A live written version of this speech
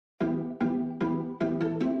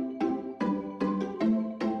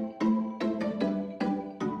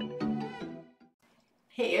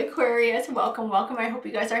Hey Aquarius, welcome, welcome. I hope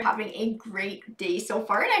you guys are having a great day so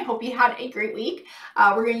far, and I hope you had a great week.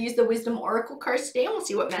 We're going to use the Wisdom Oracle cards today, and we'll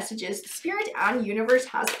see what messages the Spirit and Universe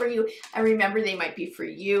has for you. And remember, they might be for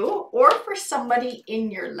you or for somebody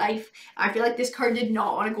in your life. I feel like this card did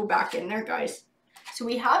not want to go back in there, guys. So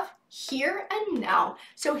we have here and now.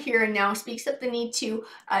 So here and now speaks of the need to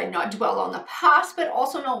not dwell on the past, but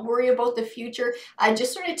also not worry about the future.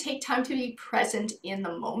 Just sort of take time to be present in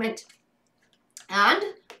the moment. And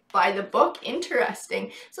by the book,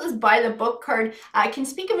 interesting. So this by the book card can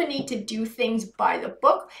speak of a need to do things by the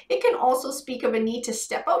book. It can also speak of a need to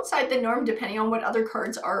step outside the norm depending on what other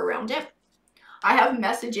cards are around it. I have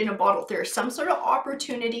message in a bottle. There's some sort of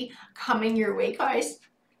opportunity coming your way, guys.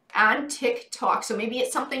 And TikTok. So maybe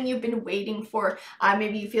it's something you've been waiting for.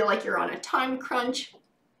 Maybe you feel like you're on a time crunch.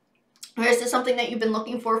 Or is this something that you've been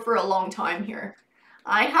looking for a long time here?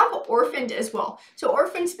 I have orphaned as well. So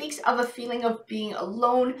orphan speaks of a feeling of being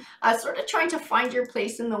alone, sort of trying to find your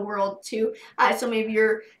place in the world too. So maybe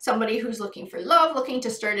you're somebody who's looking for love, looking to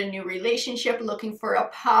start a new relationship, looking for a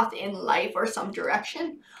path in life or some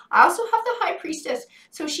direction. I also have the High Priestess.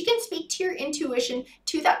 So she can speak to your intuition,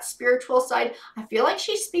 to that spiritual side. I feel like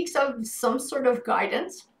she speaks of some sort of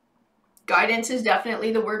guidance. Guidance is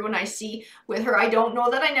definitely the word when I see with her. I don't know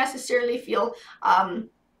that I necessarily feel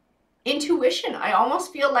intuition. I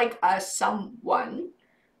almost feel like someone.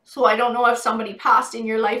 So I don't know if somebody passed in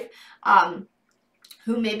your life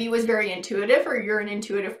who maybe was very intuitive, or you're an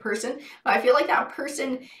intuitive person. But I feel like that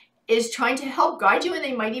person is trying to help guide you, and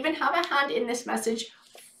they might even have a hand in this message.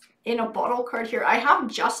 In a bottle card here, I have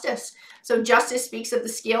Justice. So Justice speaks of the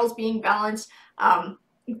scales being balanced.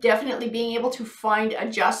 Definitely being able to find a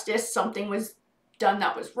justice. Something was done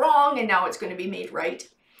that was wrong, and now it's going to be made right.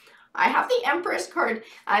 I have the Empress card.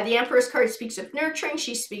 The Empress card speaks of nurturing.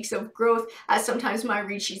 She speaks of growth. Sometimes my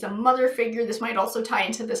read, she's a mother figure. This might also tie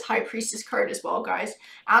into this High Priestess card as well, guys.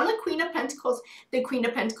 And the Queen of Pentacles. The Queen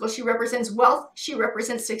of Pentacles, she represents wealth. She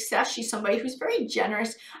represents success. She's somebody who's very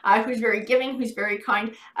generous, who's very giving, who's very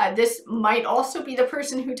kind. This might also be the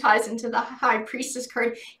person who ties into the High Priestess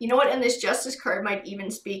card. You know what? And this Justice card might even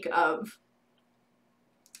speak of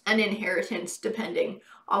an inheritance, depending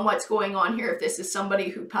on what's going on here. If this is somebody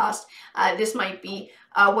who passed, this might be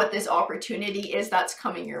what this opportunity is that's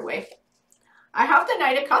coming your way. I have the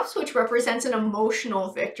Knight of Cups, which represents an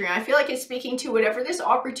emotional victory. I feel like it's speaking to whatever this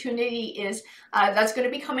opportunity is that's going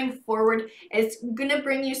to be coming forward. It's going to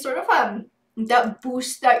bring you sort of that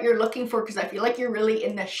boost that you're looking for, because I feel like you're really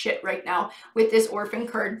in the shit right now with this Orphan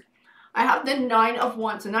card. I have the Nine of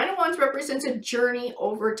Wands. The Nine of Wands represents a journey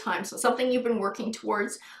over time. So something you've been working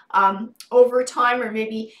towards over time, or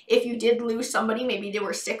maybe if you did lose somebody, maybe they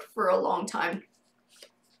were sick for a long time.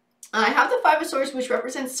 I have the Five of Swords, which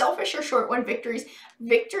represents selfish or short one victories.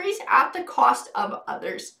 Victories at the cost of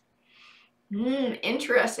others.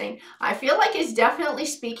 Interesting. I feel like it's definitely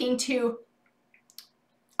speaking to,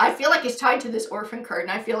 I feel like it's tied to this Orphan card,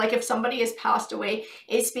 and I feel like if somebody has passed away,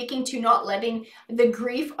 it's speaking to not letting the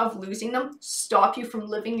grief of losing them stop you from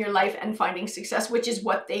living your life and finding success, which is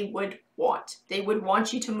what they would want. They would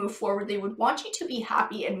want you to move forward. They would want you to be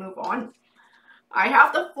happy and move on. I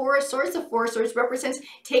have the Four of Swords. The Four of Swords represents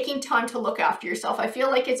taking time to look after yourself. I feel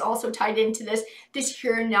like it's also tied into this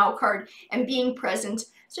here and now card and being present.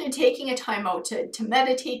 So you're taking a time out to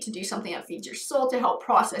meditate, to do something that feeds your soul, to help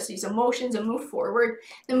process these emotions and move forward.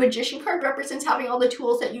 The Magician card represents having all the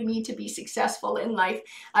tools that you need to be successful in life.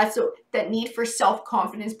 So that need for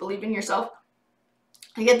self-confidence, believe in yourself.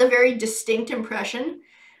 I get the very distinct impression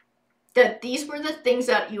that these were the things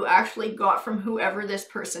that you actually got from whoever this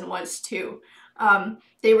person was too.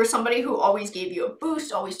 They were somebody who always gave you a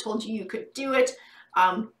boost, always told you you could do it.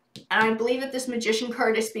 And I believe that this Magician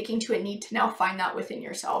card is speaking to a need to now find that within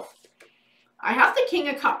yourself. I have the King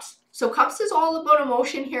of Cups. So Cups is all about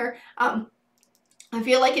emotion here. I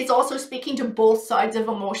feel like it's also speaking to both sides of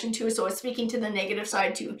emotion too. So it's speaking to the negative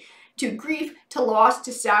side, to grief, to loss,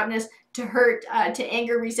 to sadness, to hurt, to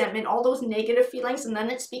anger, resentment, all those negative feelings. And then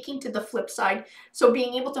it's speaking to the flip side. So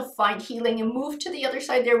being able to find healing and move to the other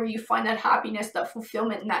side there, where you find that happiness, that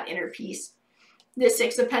fulfillment, and that inner peace. The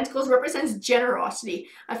Six of Pentacles represents generosity.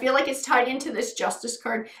 I feel like it's tied into this Justice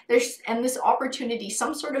card. And this opportunity,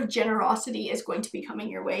 some sort of generosity is going to be coming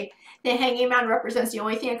your way. The Hanging Man represents the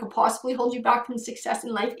only thing that could possibly hold you back from success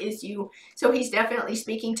in life is you. So he's definitely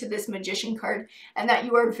speaking to this Magician card, and that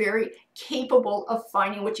you are very capable of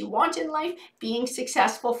finding what you want in life, being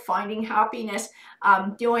successful, finding happiness.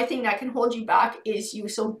 The only thing that can hold you back is you.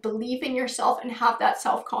 So believe in yourself and have that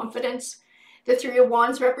self-confidence. The Three of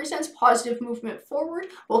Wands represents positive movement forward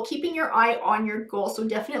while keeping your eye on your goal. So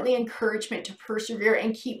definitely encouragement to persevere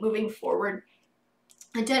and keep moving forward.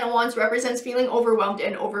 The Ten of Wands represents feeling overwhelmed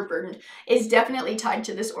and overburdened. It's definitely tied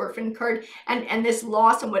to this Orphan card and this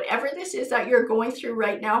loss and whatever this is that you're going through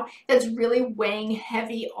right now that's really weighing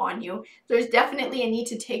heavy on you. There's definitely a need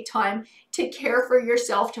to take time to care for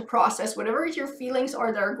yourself, to process whatever your feelings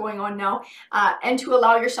are that are going on now, and to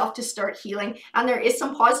allow yourself to start healing. And there is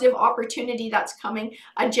some positive opportunity that's coming,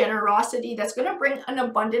 a generosity that's going to bring an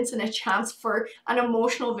abundance and a chance for an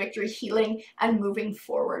emotional victory, healing, and moving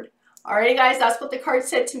forward. Alrighty guys, that's what the card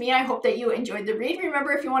said to me. I hope that you enjoyed the read.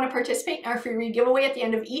 Remember, if you want to participate in our free read giveaway at the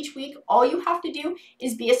end of each week, all you have to do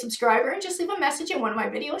is be a subscriber and just leave a message in one of my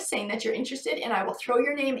videos saying that you're interested, and I will throw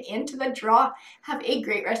your name into the draw. Have a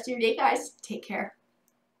great rest of your day, guys. Take care.